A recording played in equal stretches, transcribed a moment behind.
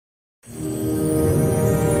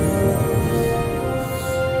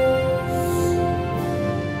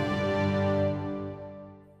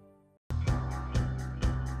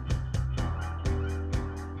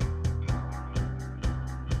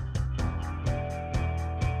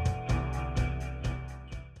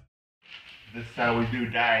This is how we do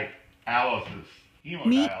dialysis. Meet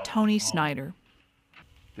Hemodialysis. Tony Snyder.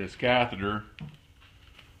 This catheter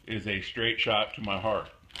is a straight shot to my heart.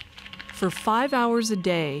 For 5 hours a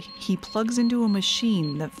day, he plugs into a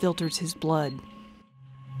machine that filters his blood.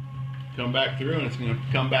 Come back through and it's going to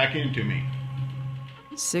come back into me.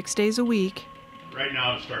 6 days a week, Right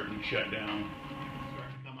now it's starting to shut down. It's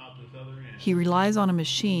starting to come out this other end. he relies on a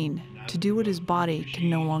machine to do what his body can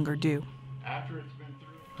no longer do. After it's been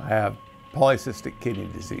through. I have polycystic kidney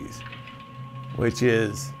disease, which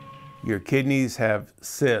is your kidneys have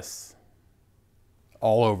cysts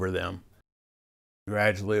all over them.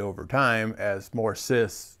 Gradually over time, as more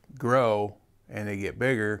cysts grow and they get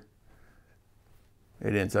bigger,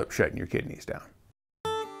 it ends up shutting your kidneys down.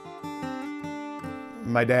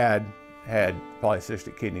 My dad had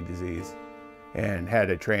polycystic kidney disease and had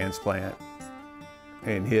a transplant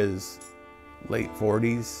in his late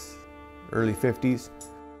 40s, early 50s.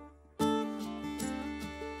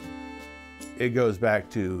 It goes back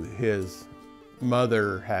to his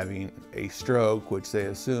mother having a stroke, which they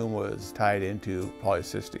assume was tied into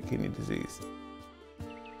polycystic kidney disease.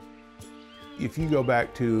 If you go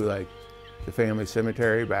back to like the family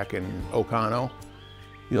cemetery back in Ocano,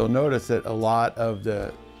 you'll notice that a lot of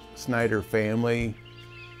the Snyder family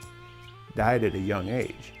died at a young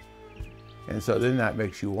age. And so then that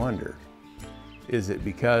makes you wonder, is it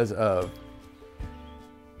because of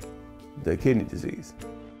the kidney disease?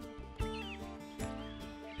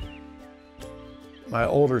 My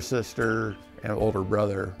older sister and older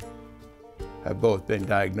brother have both been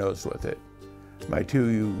diagnosed with it. My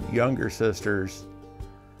two younger sisters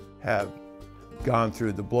have gone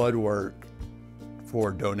through the blood work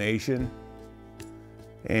for donation,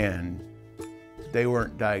 and they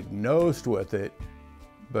weren't diagnosed with it,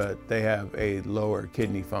 but they have a lower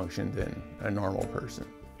kidney function than a normal person.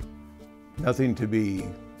 Nothing to be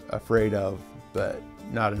afraid of, but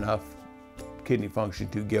not enough kidney function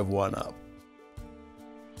to give one up.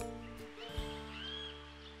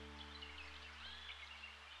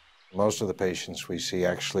 Most of the patients we see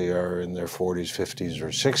actually are in their 40s, 50s, or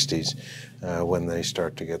 60s when they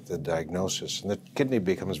start to get the diagnosis. And the kidney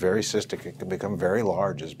becomes very cystic. It can become very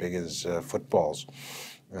large, as big as footballs,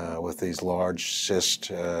 with these large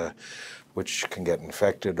cysts, which can get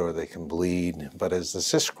infected or they can bleed. But as the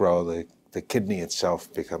cysts grow, the kidney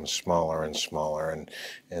itself becomes smaller and smaller,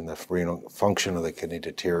 and the renal function of the kidney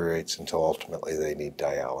deteriorates until ultimately they need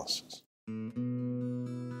dialysis.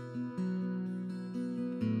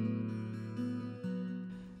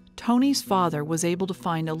 Tony's father was able to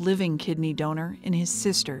find a living kidney donor in his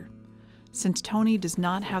sister. Since Tony does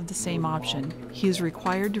not have the same option, he is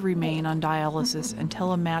required to remain on dialysis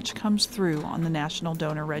until a match comes through on the National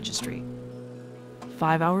Donor Registry.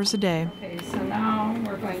 5 hours a day. Okay, so now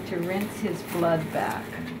we're going to rinse his blood back.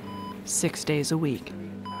 6 days a week.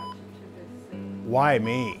 Why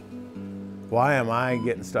me? Why am I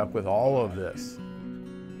getting stuck with all of this?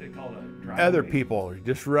 Other people are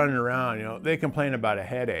just running around, you know, they complain about a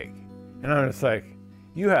headache. And I'm just like,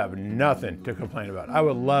 you have nothing to complain about. I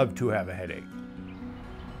would love to have a headache.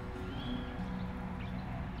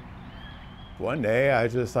 One day I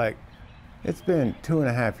was just like, it's been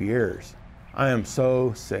 2.5 years. I am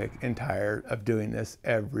so sick and tired of doing this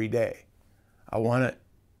every day. I want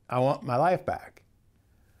my life back.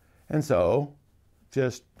 And so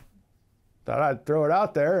just thought I'd throw it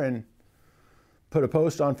out there and put a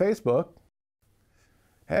post on Facebook.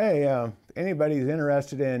 Hey, anybody's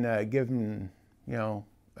interested in giving, you know,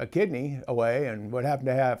 a kidney away and would happen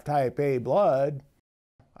to have type A blood,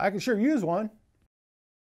 I could sure use one.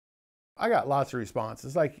 I got lots of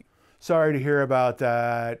responses like, sorry to hear about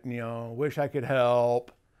that, you know, wish I could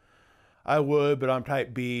help. I would, but I'm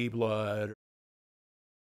type B blood.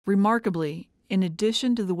 Remarkably, in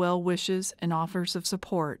addition to the well wishes and offers of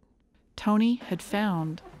support, Tony had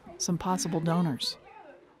found some possible donors.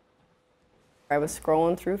 I was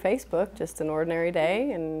scrolling through Facebook, just an ordinary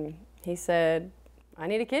day, and he said, I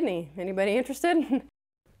need a kidney. Anybody interested?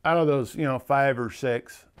 Out of those, you know, 5 or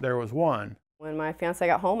 6, there was one. When my fiance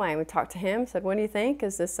got home, I talked to him, said, what do you think?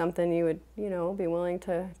 Is this something you would, you know, be willing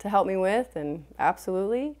to help me with? And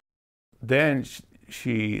absolutely. Then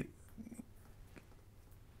she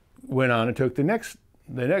went on and took the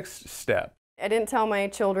next step. I didn't tell my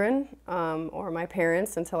children or my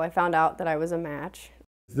parents until I found out that I was a match.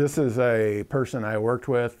 This is a person I worked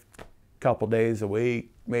with a couple days a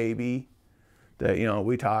week, maybe, that, you know,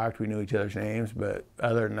 we talked, we knew each other's names, but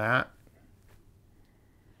other than that,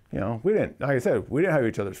 you know, we didn't, like I said, we didn't have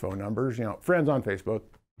each other's phone numbers, you know, friends on Facebook.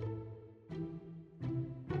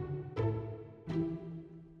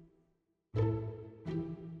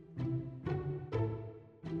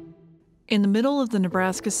 In the middle of the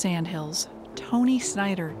Nebraska sandhills, Tony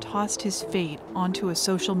Snyder tossed his fate onto a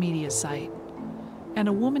social media site, and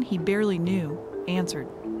a woman he barely knew answered.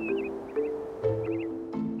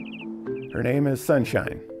 Her name is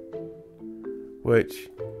Sunshine, which,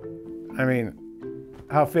 I mean,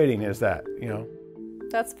 how fitting is that, you know?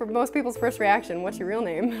 That's for most people's first reaction. What's your real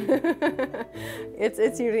name?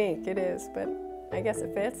 It's unique, it is, but I guess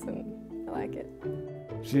it fits and I like it.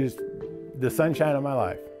 She's the sunshine of my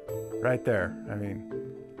life, right there. I mean,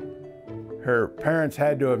 her parents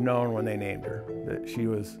had to have known when they named her that she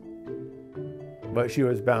was what she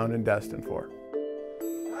was bound and destined for.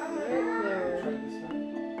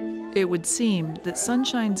 It would seem that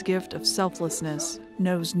Sunshine's gift of selflessness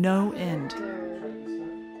knows no end.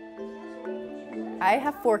 I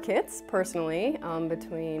have 4 kids, personally,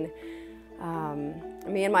 between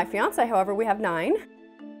me and my fiance. However, we have 9.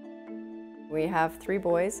 We have 3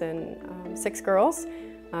 boys and 6 girls,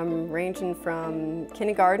 ranging from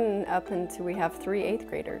kindergarten up until we have 3 8th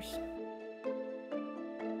graders.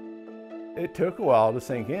 It took a while to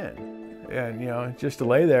sink in, and, you know, just to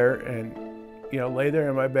lay there and, you know, lay there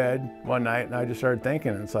in my bed one night, and I just started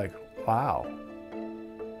thinking, it's like, wow,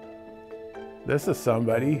 this is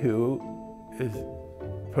somebody who is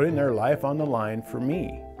putting their life on the line for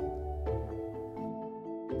me.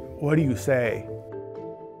 What do you say?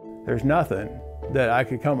 There's nothing that I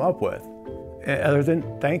could come up with other than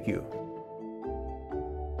thank you.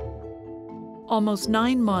 Almost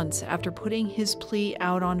 9 months after putting his plea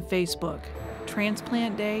out on Facebook,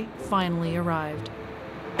 transplant day finally arrived.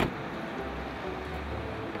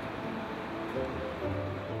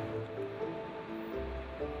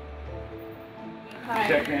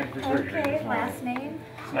 Check in for surgery. Okay, last name?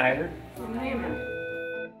 Snyder.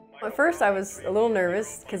 At first, I was a little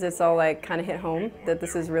nervous because it's all like kind of hit home that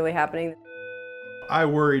this is really happening. I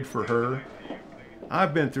worried for her.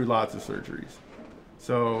 I've been through lots of surgeries,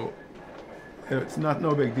 so it's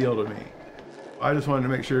no big deal to me. I just wanted to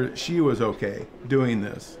make sure that she was okay doing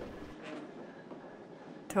this.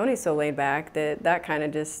 Tony's so laid back that kind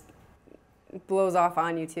of just blows off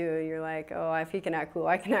on you too. You're like, oh, if he can act cool,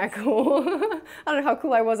 I can act cool. I don't know how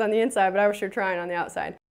cool I was on the inside, but I was sure trying on the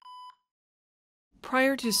outside.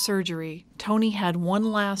 Prior to surgery, Tony had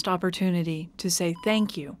one last opportunity to say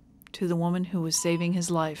thank you to the woman who was saving his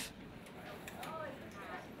life.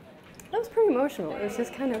 That was pretty emotional. It was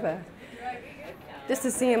just kind of just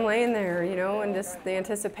to see him laying there, you know, and just the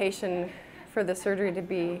anticipation for the surgery to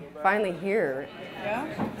be finally here. Yeah.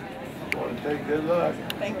 Well, take good luck.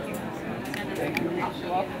 Thank you. Thank you.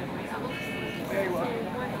 Very welcome.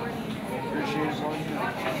 Appreciate it.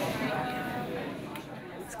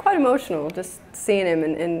 It's quite emotional just seeing him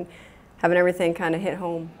and having everything kind of hit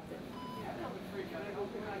home.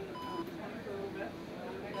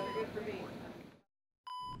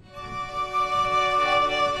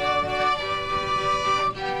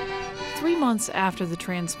 Months after the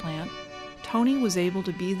transplant, Tony was able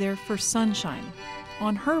to be there for Sunshine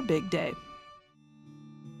on her big day.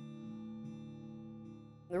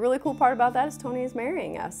 The really cool part about that is Tony is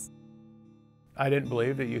marrying us. I didn't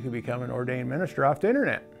believe that you could become an ordained minister off the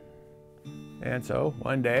internet. And so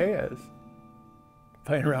one day, I was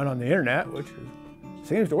playing around on the internet, which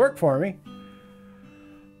seems to work for me,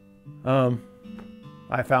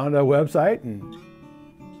 I found a website and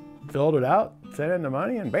filled it out, sent in the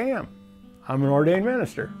money, and bam, I'm an ordained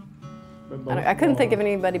minister. I couldn't think of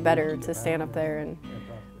anybody better to stand up there and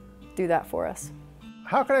do that for us.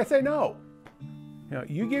 How could I say no? You know,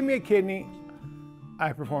 you give me a kidney,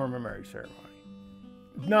 I perform a marriage ceremony.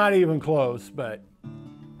 Not even close, but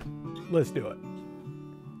let's do it.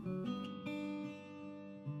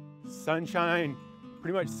 Sunshine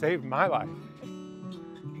pretty much saved my life.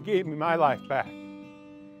 He gave me my life back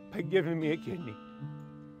by giving me a kidney.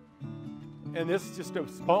 And this is just a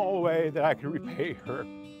small way that I can repay her.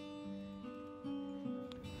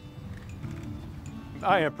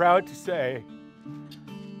 I am proud to say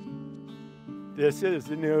this is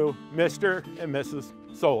the new Mr. and Mrs.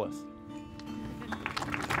 Solis.